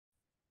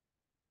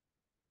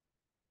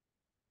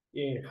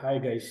Yeah, hi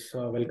guys,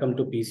 welcome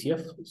to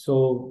PCF.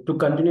 So to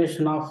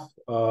continuation of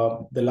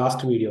the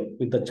last video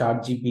with the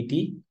chart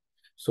GPT.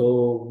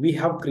 So we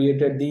have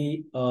created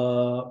the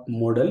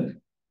model.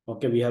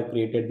 Okay, we have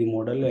created the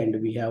model and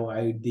we have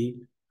hide the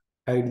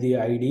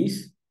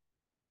IDs.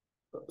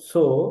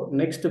 So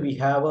next we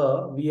have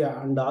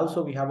and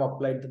also we have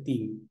applied the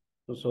theme.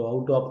 So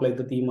how to apply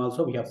the theme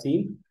also we have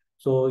seen.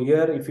 So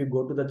here if you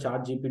go to the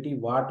chart GPT,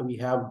 what we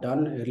have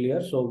done earlier,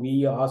 so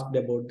we asked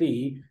about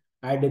the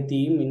add a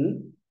theme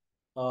in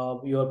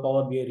your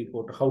Power BI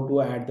report, how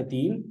to add the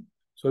theme.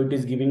 So it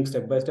is giving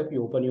step by step.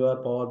 You open your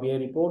Power BI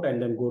report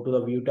and then go to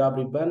the view tab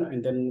ribbon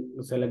and then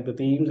select the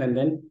themes and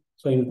then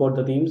so import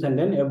the themes and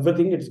then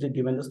everything it's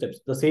given the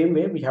steps. The same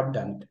way we have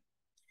done it.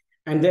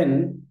 And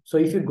then, so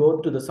if you go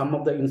to the some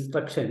of the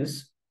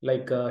instructions,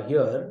 like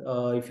here,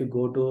 if you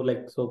go to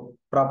like, so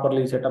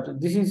properly set up,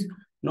 this is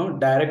no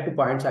direct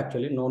points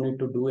actually, no need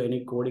to do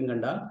any coding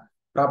and all.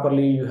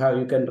 Properly, you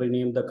can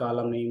rename the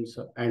column names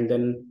and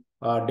then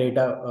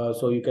data.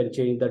 So you can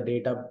change the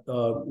data,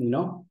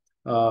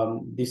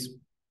 this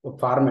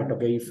format.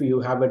 Okay, if you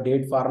have a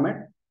date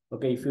format,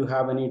 okay, if you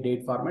have any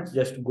date formats,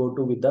 just go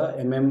to with the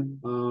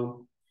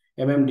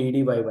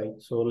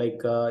MMDDYY. So like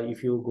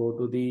if you go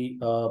to the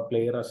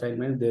player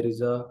assignment, there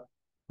is a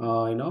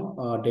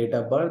date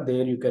of birth.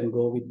 There you can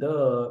go with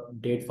the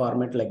date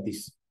format like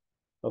this.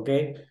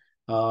 Okay,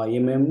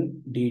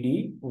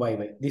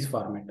 MMDDYY, this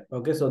format.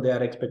 Okay, so they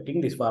are expecting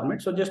this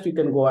format. So just you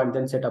can go and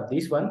then set up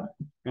this one,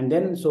 and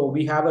then so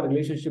we have a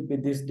relationship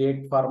with this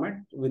date format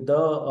with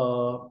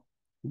the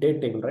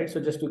date table, right? So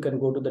just you can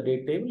go to the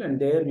date table, and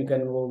there you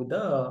can go with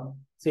the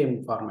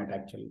same format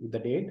actually with the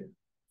date.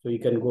 So you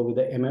can go with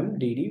the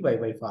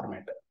MMDDYY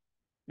format.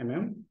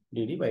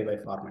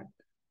 MMDDYY format.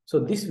 So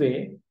this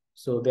way,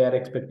 so they are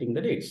expecting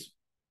the dates.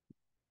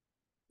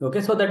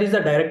 Okay, so that is the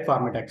direct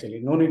format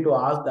actually. No need to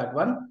ask that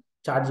one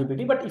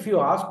ChatGPT, but if you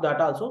ask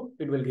that also,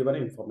 it will give an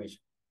information.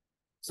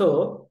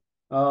 So,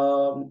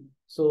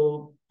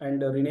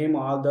 and rename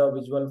all the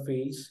visual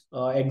fields.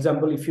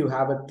 Example, if you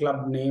have a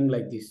club name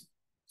like this.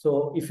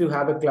 So if you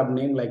have a club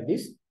name like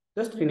this,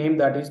 just rename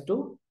that is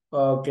to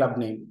club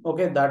name.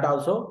 Okay, that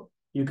also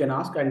you can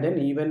ask, and then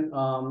even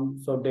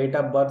so date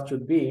of birth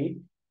should be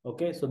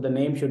okay. So the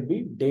name should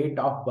be date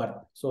of birth.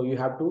 So you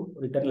have to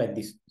return like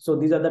this. So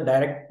these are the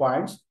direct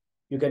points.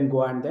 You can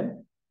go and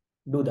then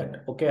do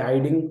that. Okay,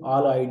 hiding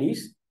all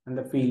IDs and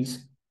the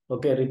fields.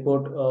 Okay,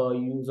 report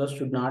users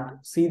should not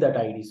see that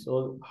ID.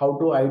 So how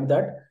to hide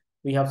that?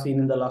 We have seen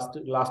in the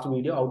last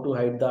video how to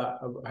hide the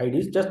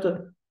IDs. Just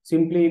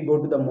simply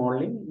go to the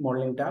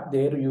modeling tab.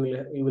 There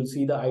you will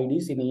see the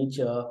IDs in each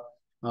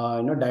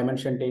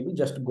dimension table.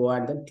 Just go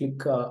and then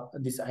click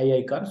this eye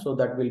icon. So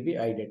that will be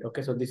hided.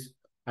 Okay, so this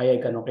eye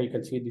icon. Okay, you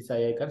can see this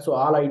eye icon. So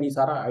all IDs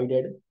are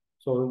hidden.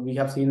 So we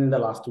have seen in the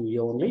last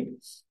video only.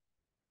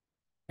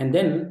 And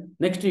then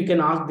next you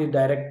can ask the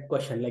direct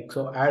question like,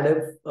 so add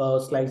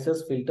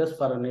slices filters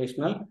for a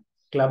national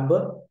club.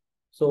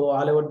 So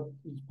all our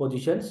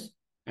positions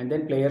and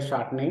then player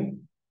short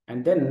name.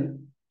 And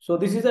then, so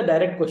this is a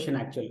direct question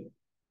actually.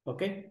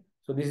 Okay.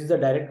 So this is a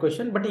direct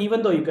question, but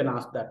even though you can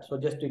ask that, so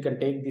just you can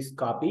take this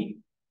copy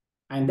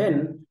and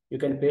then you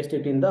can paste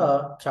it in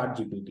the chat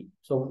GPT.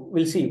 So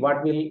we'll see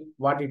what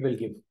it will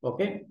give.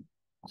 Okay.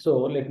 So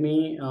let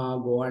me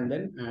go and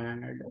then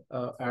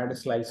add a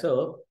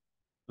slicer.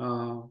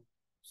 uh,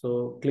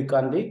 so click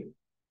on the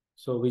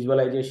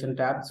visualization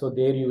tab. So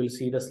there you will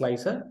see the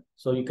slicer.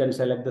 So you can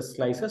select the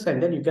slices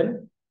and then you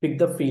can pick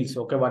the fields.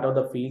 Okay, what are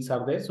the fields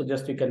are there? So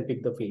just you can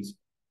pick the fields.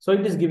 So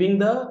it is giving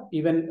the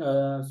even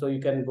so you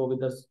can go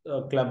with the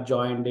club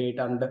join date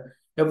and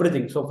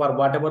everything. So for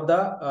whatever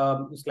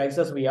the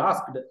slices we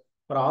asked,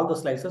 for all the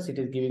slices, it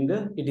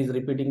is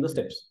repeating the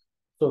steps.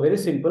 So very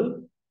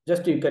simple.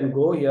 Just you can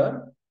go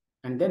here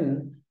and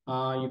then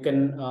you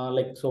can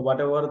like, so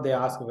whatever they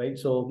ask, right?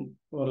 So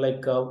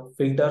like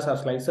filters or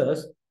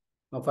slicers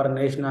for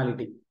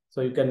nationality.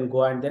 So you can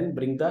go and then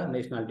bring the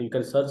nationality. You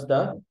can search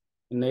the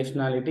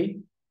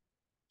nationality.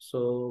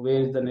 So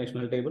where is the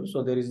national table?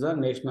 So there is the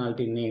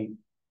nationality name.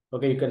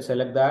 Okay, you can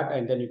select that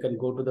and then you can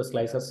go to the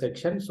slicer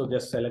section. So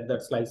just select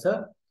that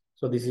slicer.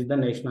 So this is the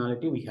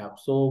nationality we have.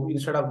 So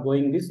instead of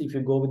going this, if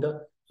you go with the,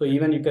 so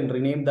even you can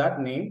rename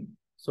that name.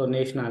 So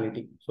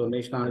nationality. So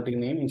nationality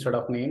name instead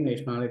of name,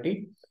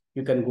 nationality,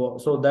 you can go.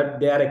 So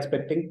that they are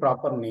expecting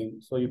proper name.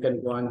 So you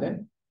can go and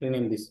then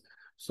rename this.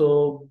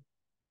 So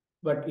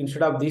but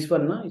instead of this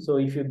one, so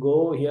if you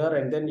go here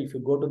and then if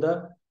you go to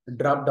the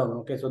drop down,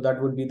 okay, so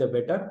that would be the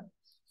better.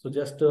 So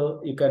just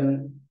you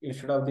can,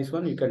 instead of this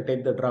one, you can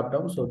take the drop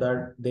down, so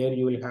that there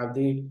you will have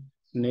the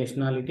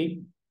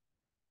nationality.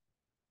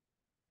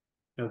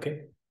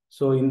 Okay,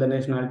 so in the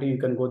nationality you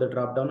can go the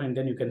drop down and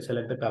then you can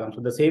select the column. So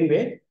the same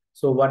way,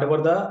 so whatever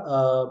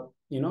the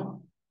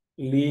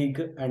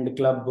league and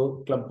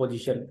club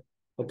position.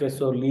 Okay,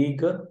 so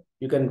league,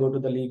 you can go to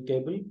the league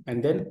table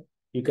and then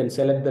you can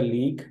select the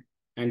league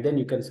and then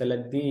you can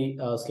select the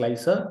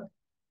slicer.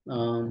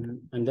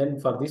 And then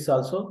for this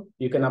also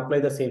you can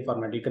apply the same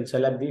format. You can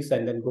select this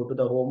and then go to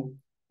the home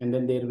and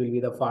then there will be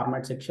the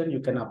format section. You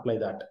can apply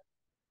that.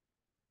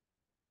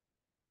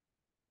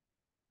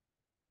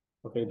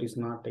 Okay, it is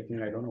not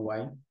taking, I don't know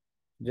why.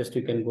 Just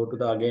you can go to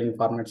the again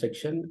format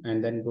section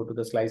and then go to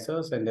the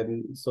slicers, and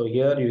then so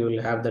here you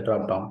will have the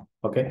drop down.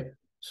 Okay,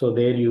 so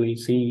there you will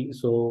see.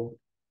 So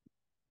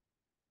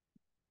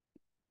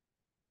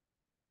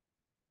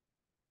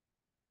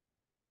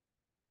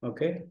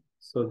okay,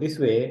 so this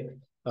way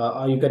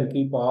you can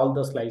keep all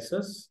the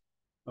slices.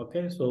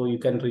 Okay, so you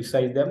can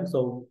resize them,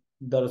 so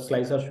the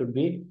slicer should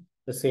be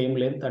the same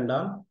length and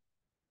all.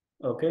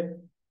 Okay,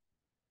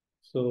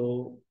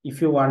 so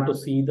if you want to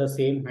see the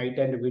same height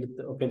and width,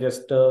 okay,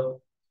 just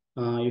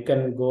you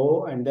can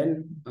go and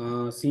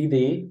then see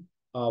the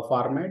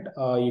format.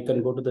 You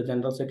can go to the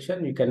general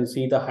section. You can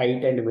see the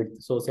height and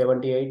width. So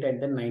 78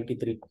 and then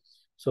 93.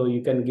 So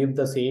you can give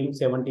the same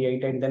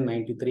 78 and then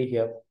 93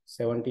 here.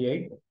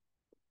 78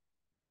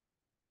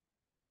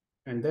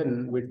 and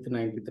then width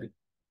 93.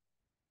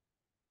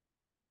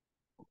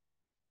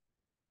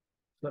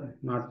 Sorry,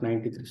 not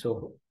 93.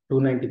 So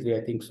 293,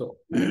 I think so.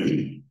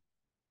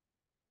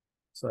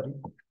 Sorry.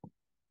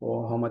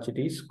 Or how much it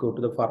is, go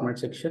to the format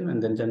section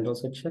and then general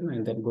section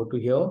and then go to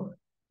here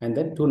and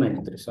then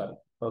 293. Sorry.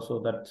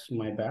 So that's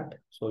my bad.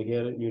 So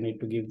here you need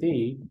to give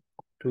the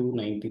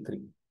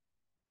 293.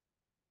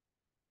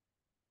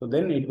 So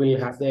then it will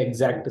have the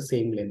exact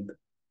same length.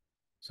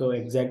 So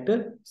exact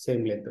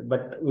same length,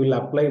 but we'll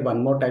apply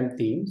one more time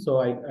theme. So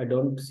I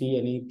don't see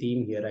any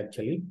theme here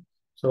actually.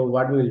 So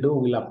what we will do,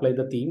 we'll apply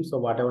the theme. So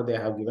whatever they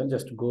have given,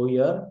 just go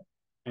here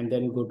and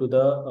then go to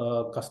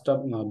the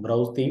custom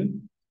browse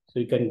theme. So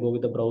you can go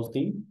with the browse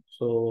theme.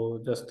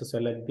 So just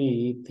select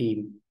the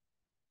theme.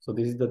 So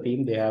this is the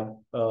theme they have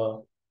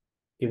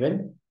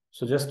given.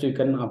 So just you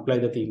can apply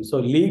the theme. So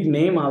league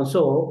name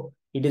also,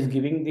 it is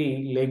giving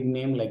the league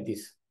name like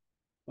this.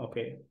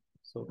 Okay,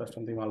 so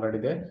custom theme already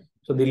there.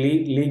 So the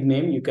league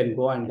name, you can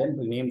go and then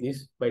rename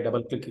this by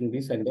double clicking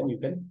this, and then you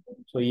can.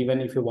 So even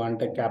if you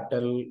want a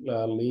capital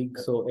league,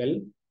 so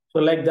L, so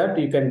like that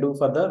you can do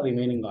for the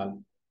remaining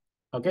all.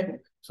 Okay,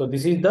 so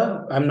this is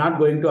the, I'm not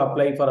going to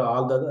apply for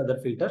all the other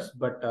filters,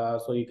 but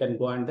so you can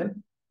go and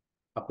then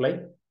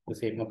apply the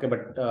same. Okay,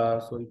 but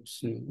so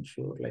it's not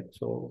sure, like,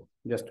 so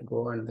just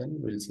go and then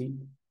we'll see,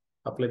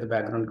 apply the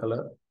background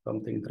color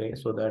something gray,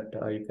 so that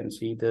you can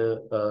see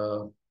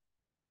the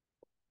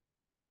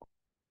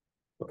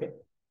okay.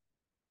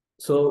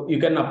 So you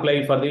can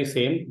apply for the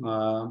same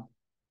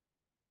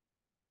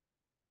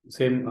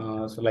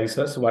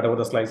slices, whatever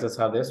the slices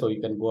are there. So you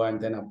can go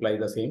and then apply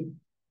the same.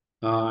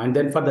 And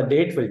then for the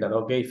date filter,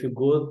 okay, if you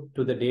go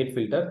to the date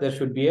filter, there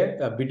should be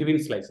a between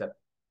slicer.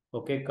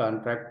 Okay,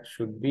 contract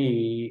should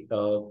be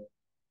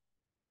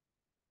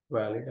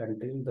valid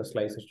until the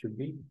slicer should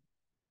be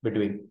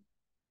between.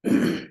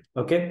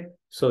 Okay,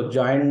 so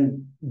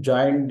join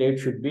date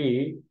should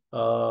be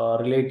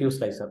relative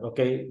slicer.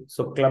 Okay,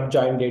 so club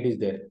join date is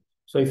there.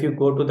 So if you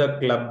go to the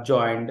club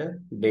joined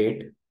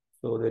date,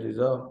 so there is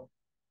a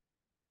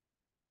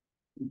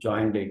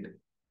join date.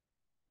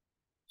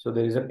 So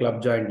there is a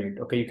club join date.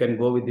 Okay, you can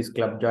go with this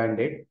club join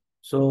date.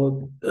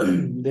 So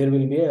there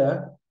will be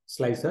a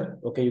slicer.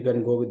 Okay, you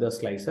can go with the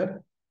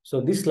slicer.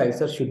 So this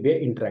slicer should be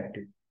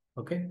interactive.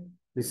 Okay,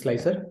 this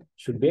slicer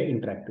should be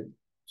interactive.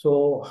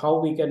 So how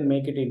we can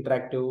make it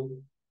interactive?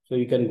 So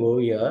you can go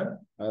here,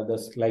 the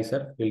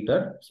slicer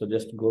filter. So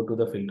just go to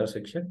the filter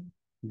section.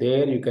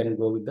 There you can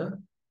go with the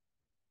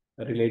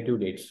relative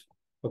dates.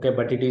 Okay,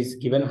 but it is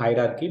given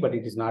hierarchy, but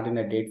it is not in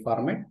a date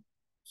format.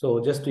 So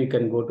just you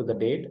can go to the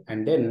date,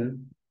 and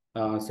then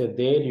so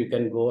there you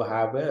can go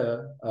have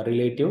a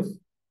relative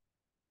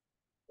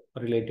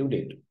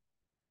date.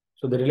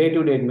 So the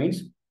relative date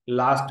means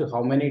last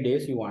how many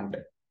days you want.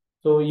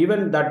 So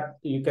even that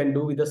you can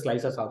do with the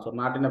slices also,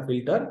 not in a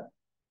filter.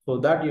 So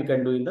that you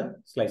can do in the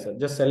slicer.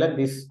 Just select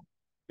this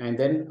and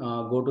then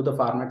go to the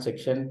format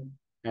section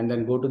and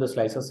then go to the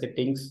slicer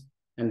settings.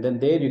 And then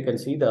there you can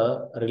see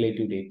the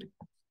relative date.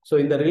 So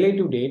in the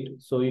relative date,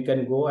 so you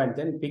can go and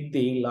then pick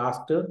the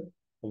last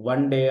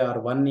 1 day or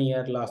 1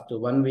 year, last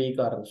 1 week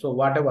or so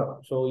whatever.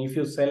 So if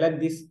you select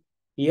this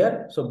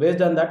here, so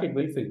based on that, it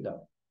will filter.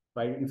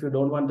 Right? If you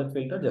don't want that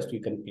filter, just you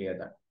can clear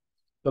that.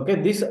 Okay,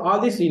 this all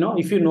this,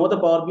 if you know the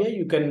Power BI,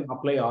 you can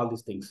apply all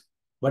these things.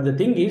 But the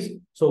thing is,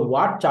 so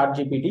what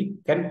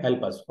ChatGPT can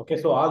help us. Okay,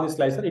 so all this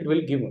slicer it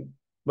will give.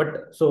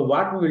 But so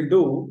what we will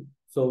do,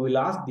 so we'll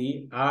ask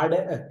the add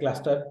a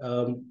cluster,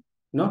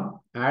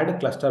 add a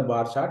cluster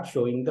bar chart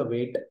showing the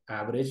weight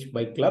average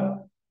by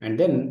club, and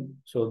then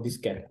so this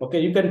can. Okay,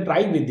 you can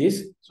try with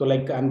this. So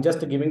like I'm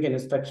just giving an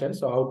instruction.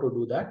 So how to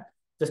do that?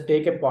 Just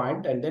take a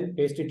point and then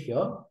paste it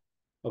here.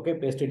 Okay,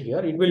 paste it here.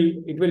 It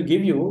will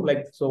give you,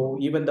 like, so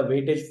even the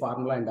weightage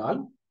formula and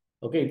all.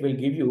 Okay, it will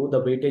give you the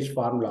weightage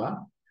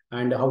formula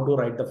and how to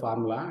write the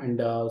formula, and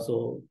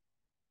so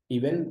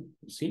even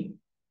see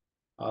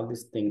all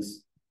these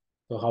things.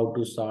 So how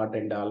to sort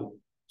and all.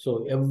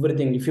 So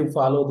everything, if you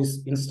follow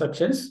these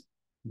instructions,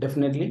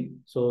 definitely.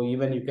 So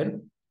even you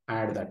can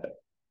add that.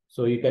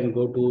 So you can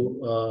go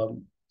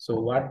to so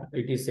what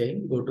it is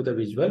saying, go to the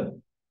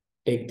visual,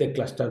 take the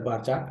cluster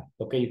bar chart.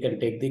 Okay, you can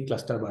take the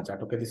cluster bar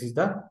chart. Okay, this is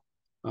the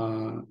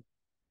uh,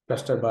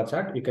 cluster bar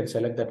chart. You can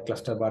select that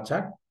cluster bar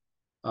chart.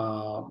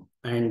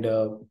 and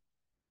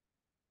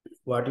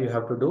what you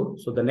have to do.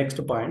 So the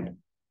next point,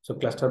 so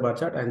cluster bar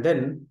chart, and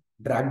then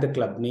drag the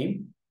club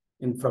name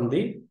in from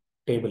the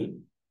table.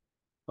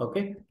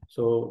 Okay,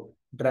 so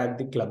drag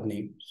the club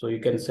name. So you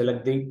can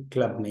select the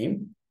club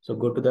name. So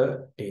go to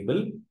the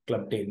table,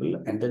 club table,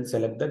 and then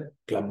select the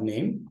club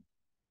name.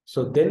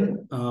 So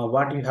then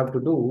what you have to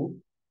do,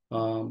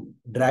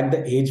 drag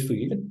the age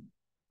field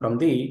from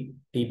the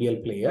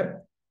TBL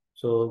player.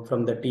 So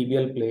from the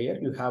TBL player,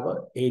 you have a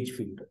age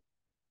field.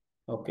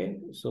 Okay,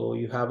 so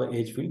you have an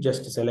age field,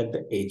 just select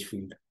the age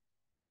field.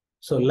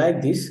 So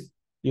like this,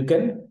 you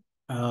can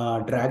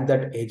drag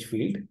that age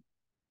field,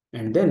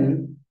 and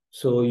then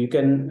so you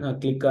can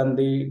click on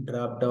the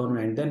drop down,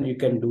 and then you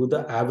can do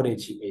the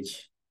average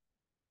age.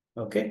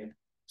 Okay,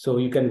 so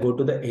you can go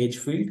to the age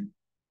field.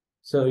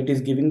 So it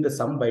is giving the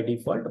sum by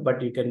default,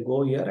 but you can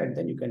go here and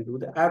then you can do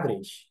the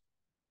average.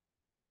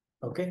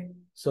 Okay,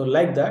 so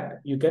like that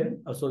you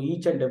can, so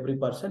each and every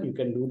person you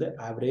can do the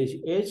average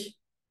age.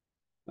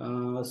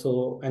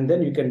 So and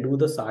then you can do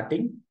the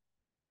sorting,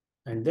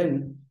 and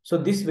then so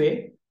this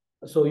way,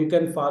 so you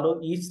can follow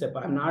each step.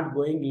 I'm not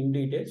going in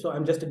detail, so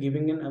I'm just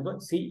giving in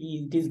about,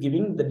 see, it is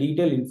giving the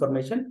detailed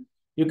information.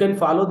 You can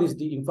follow this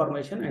the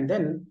information, and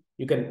then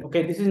you can,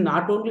 okay, this is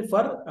not only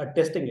for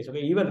testing it, okay,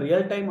 even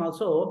real time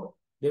also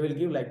they will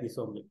give like this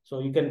only. So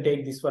you can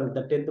take this one,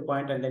 the 10th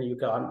point, and then you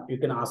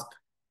can ask,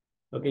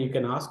 okay, you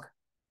can ask,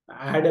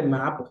 add a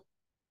map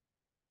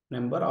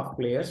number of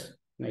players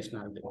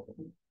nationality.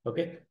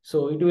 Okay,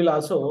 so it will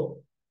also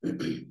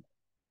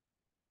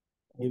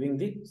giving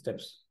the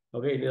steps.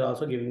 Okay, it is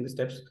also giving the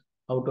steps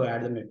how to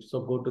add the map. So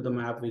go to the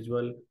map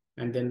visual,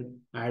 and then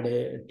add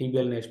a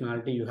TBL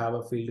nationality. You have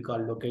a field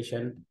called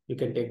location. You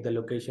can take the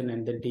location,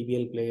 and then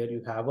TBL player,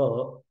 you have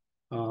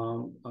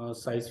a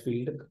size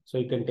field. So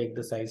you can take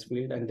the size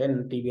field, and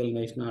then TBL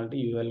nationality,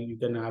 you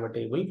can have a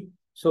table.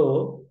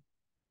 So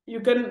you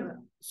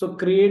can so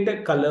create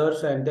a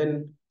colors, and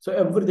then so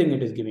everything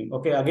it is giving.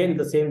 Okay, again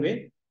the same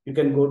way you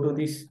can go to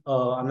this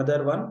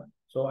another one.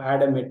 So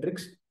add a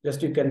matrix,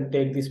 just you can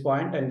take this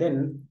point, and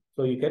then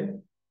so you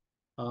can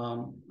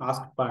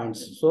ask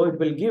points. So it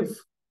will give,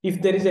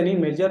 if there is any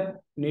measure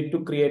need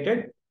to create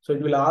it, so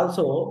it will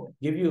also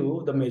give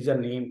you the measure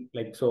name,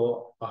 like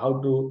so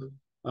how to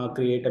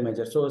create a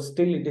measure. So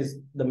still it is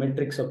the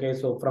matrix. Okay,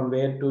 so from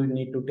where to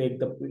need to take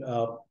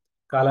the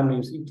column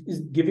names, it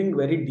is giving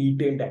very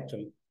detailed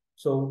actually.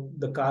 So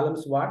the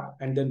columns what,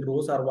 and then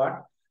rows are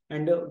what,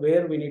 and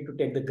where we need to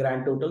take the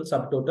grand total,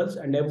 subtotals,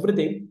 and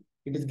everything.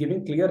 It is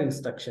giving clear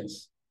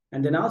instructions.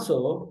 And then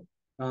also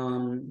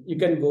you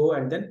can go,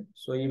 and then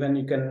so even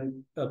you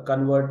can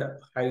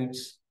convert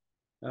heights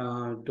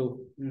to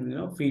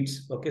feet.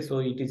 Okay, so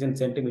it is in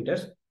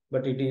centimeters,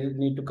 but it is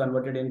need to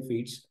convert it in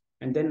feet,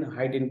 and then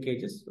height in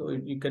kgs. So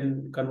you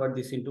can convert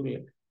this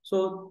into.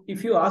 So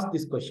if you ask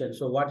this question,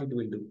 so what it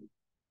will do?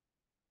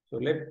 So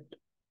let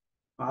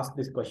ask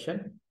this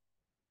question.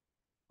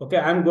 Okay,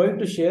 I'm going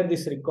to share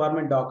this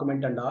requirement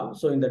document and all.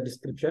 So in the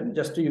description,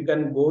 just you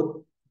can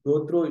go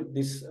through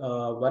this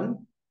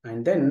one,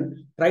 and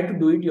then try to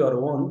do it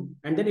your own.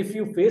 And then if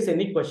you face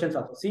any questions,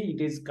 also see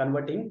it is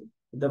converting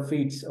the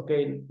feet.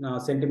 Okay,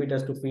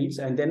 centimeters to feet,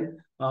 and then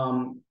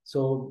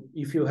so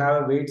if you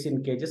have weights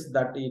in kgs,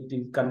 that it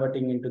is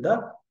converting into the.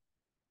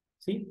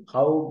 See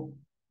how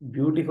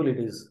beautiful it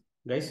is,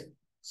 guys.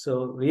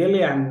 So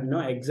really, I'm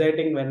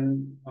exciting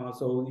when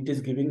so it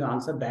is giving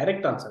answer,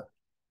 direct answer.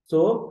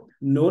 So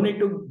no need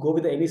to go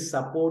with any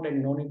support,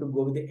 and no need to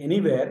go with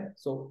anywhere.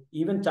 So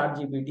even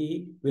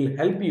ChatGPT will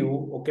help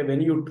you. Okay,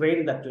 when you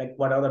train that, like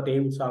what are the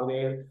tables are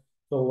there.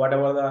 So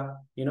whatever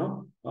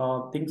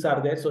the things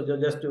are there. So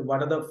just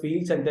what are the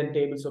fields and then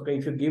tables. Okay,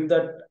 if you give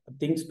that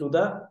things to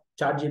the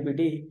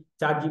ChatGPT,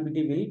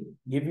 ChatGPT will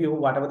give you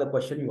whatever the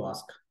question you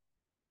ask.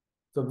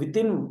 So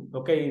within,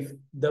 okay, if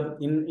the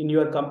in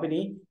your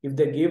company, if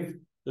they give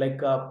like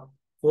 4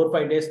 or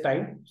 5 days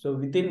time, so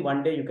within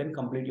one day you can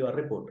complete your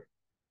report.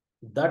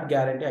 That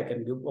guarantee I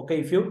can give.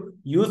 Okay, if you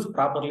use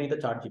properly the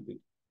ChatGPT.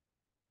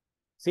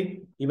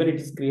 See, even it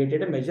is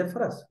created a measure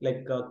for us,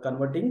 like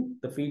converting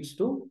the feet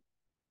to,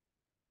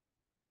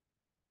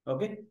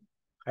 okay,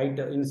 height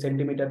in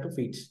centimeter to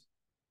feet,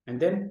 and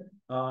then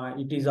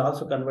it is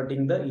also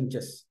converting the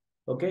inches.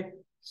 Okay,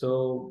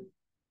 so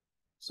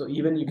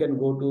even you can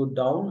go to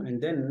down, and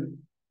then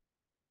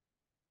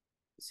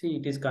see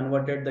it is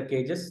converted the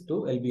cages to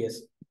LBS.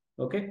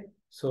 Okay,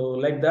 so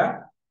like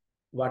that,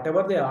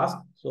 whatever they ask,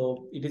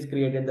 so it is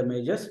created the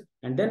measures,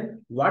 and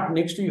then what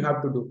next you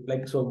have to do,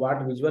 like so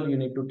what visual you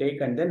need to take,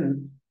 and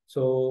then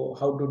so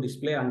how to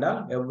display and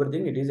all,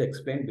 everything it is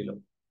explained below.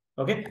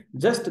 Okay,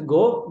 just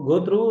go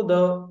through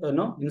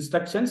the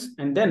instructions,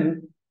 and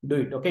then do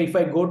it. Okay, if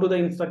I go to the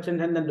instructions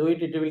and then do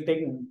it, it will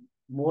take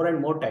more and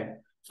more time.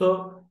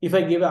 So if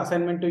I give an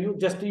assignment to you,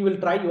 just you will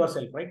try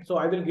yourself, right? So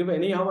I will give,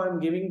 anyhow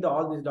I'm giving the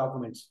all these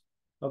documents.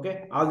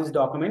 Okay, all these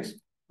documents.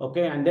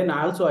 Okay, and then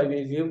also I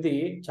will give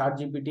the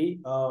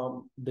ChatGPT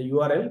the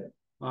URL,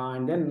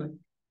 and then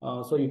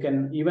so you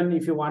can, even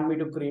if you want me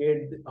to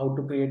create how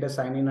to create a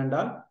sign in and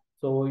all,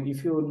 So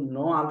if you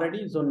know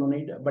already, so no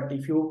need. But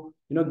if you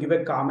give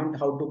a comment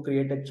how to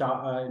create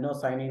a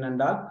sign in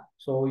and all.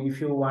 So if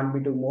you want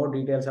me to more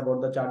details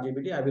about the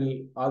ChatGPT, I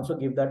will also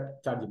give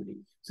that ChatGPT.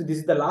 So this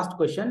is the last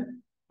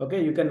question.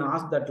 Okay, you can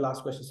ask that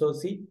last question. So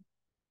see,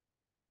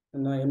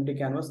 in the empty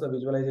canvas, the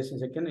visualization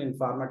section, in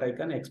format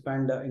icon,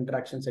 expand the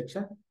interaction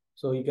section.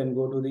 So you can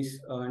go to this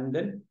and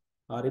then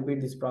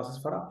repeat this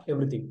process for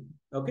everything.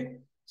 Okay.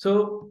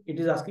 So it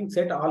is asking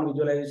set all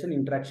visualization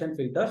interaction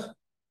filters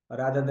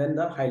rather than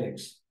the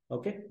highlights.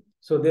 Okay.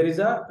 So there is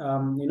a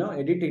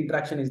edit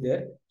interaction is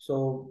there.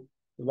 So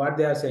what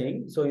they are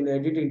saying. So in the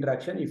edit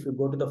interaction, if you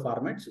go to the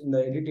formats in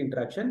the edit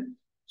interaction,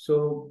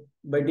 so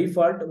by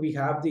default we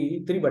have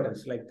the three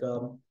buttons like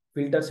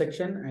filter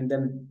section, and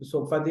then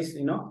so for this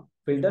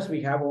filters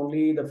we have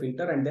only the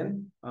filter and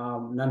then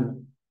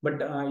none.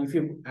 But if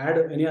you add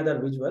any other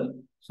visual,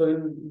 so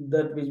in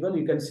that visual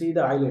you can see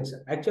the highlights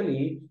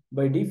actually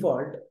by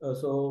default.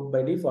 So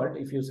by default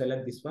if you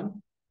select this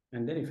one,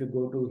 and then if you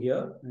go to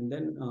here and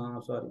then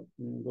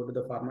go to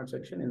the format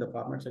section. In the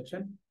format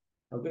section,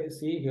 okay,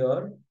 see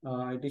here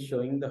it is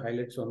showing the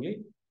highlights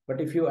only. But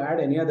if you add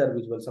any other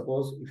visual,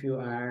 suppose if you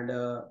add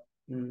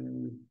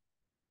mm,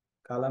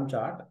 column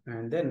chart,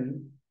 and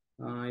then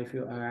if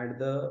you add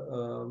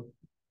the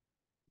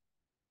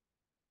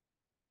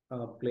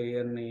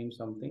player name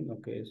something,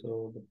 okay,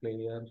 so the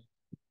player,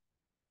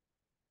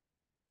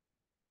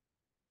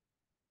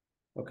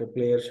 okay,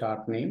 player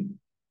chart name,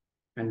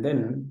 and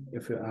then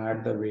if you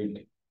add the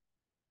weight,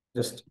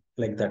 just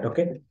like that.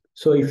 Okay,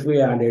 so if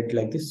we add it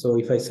like this, so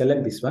if I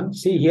select this one,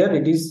 see here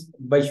it is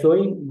by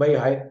showing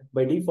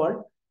by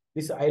default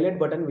this highlight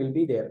button will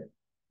be there,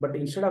 but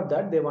instead of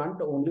that they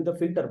want only the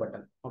filter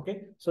button.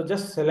 Okay, so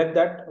just select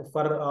that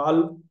for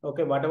all.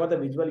 Okay, whatever the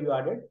visual you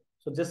added,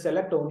 so just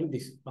select only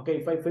this. Okay,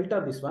 if I filter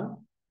this one,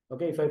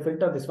 okay, if I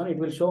filter this one, it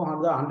will show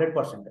on the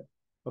 100%.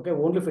 Okay,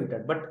 only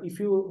filtered. But if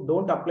you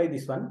don't apply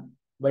this one,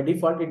 by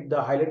default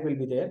the highlight will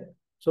be there.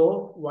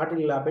 So what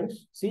will happen,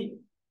 see,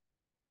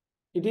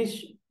 it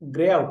is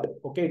gray out.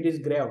 Okay, it is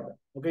gray out.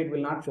 Okay, it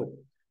will not show.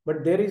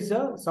 But there is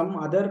some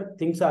other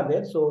things are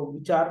there, so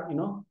which are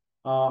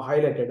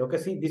highlighted. Okay,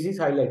 see, this is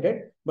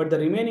highlighted, but the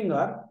remaining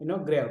are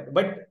gray out.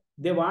 But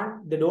they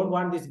don't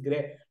want this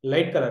gray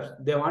light colors.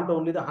 They want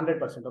only the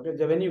 100%. Okay,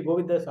 so when you go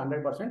with this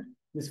 100%,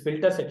 this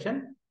filter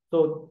section,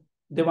 so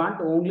they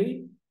want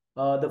only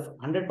the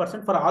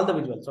 100% for all the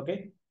visuals.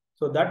 Okay,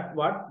 so that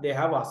what they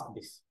have asked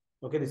this.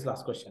 Okay, this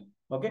last question.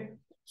 Okay,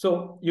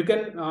 so you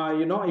can,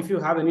 if you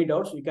have any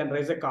doubts, you can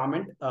raise a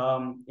comment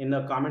in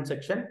the comment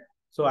section.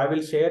 So I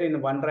will share in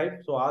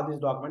OneDrive. So all these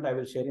document I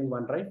will share in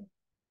OneDrive.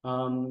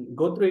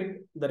 Go through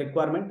it, the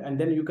requirement, and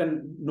then you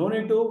can, no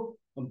need to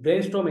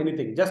brainstorm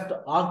anything. Just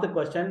ask the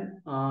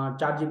question,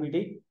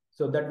 ChatGPT.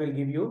 So that will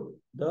give you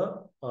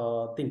the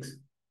things.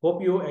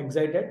 Hope you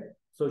excited.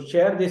 So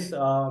share this.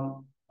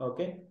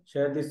 Okay,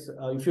 share this.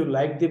 If you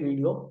like the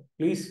video,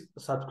 please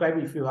subscribe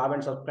if you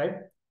haven't subscribed,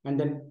 and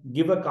then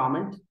give a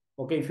comment.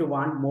 Okay, if you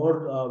want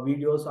more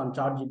videos on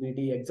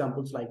ChatGPT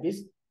examples like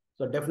this,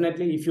 so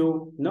definitely if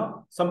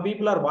some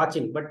people are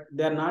watching, but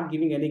they are not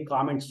giving any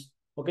comments.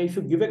 Okay, if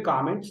you give a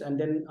comments and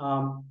then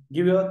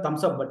give a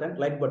thumbs up button,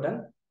 like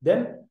button,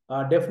 then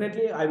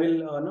definitely I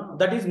will know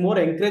that is more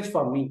encourage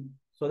for me,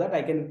 so that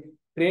I can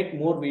create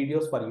more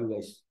videos for you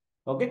guys.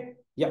 Okay,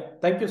 yeah,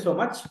 thank you so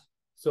much.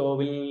 So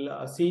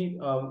we'll see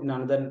in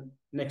another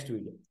next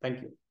video.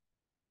 Thank you.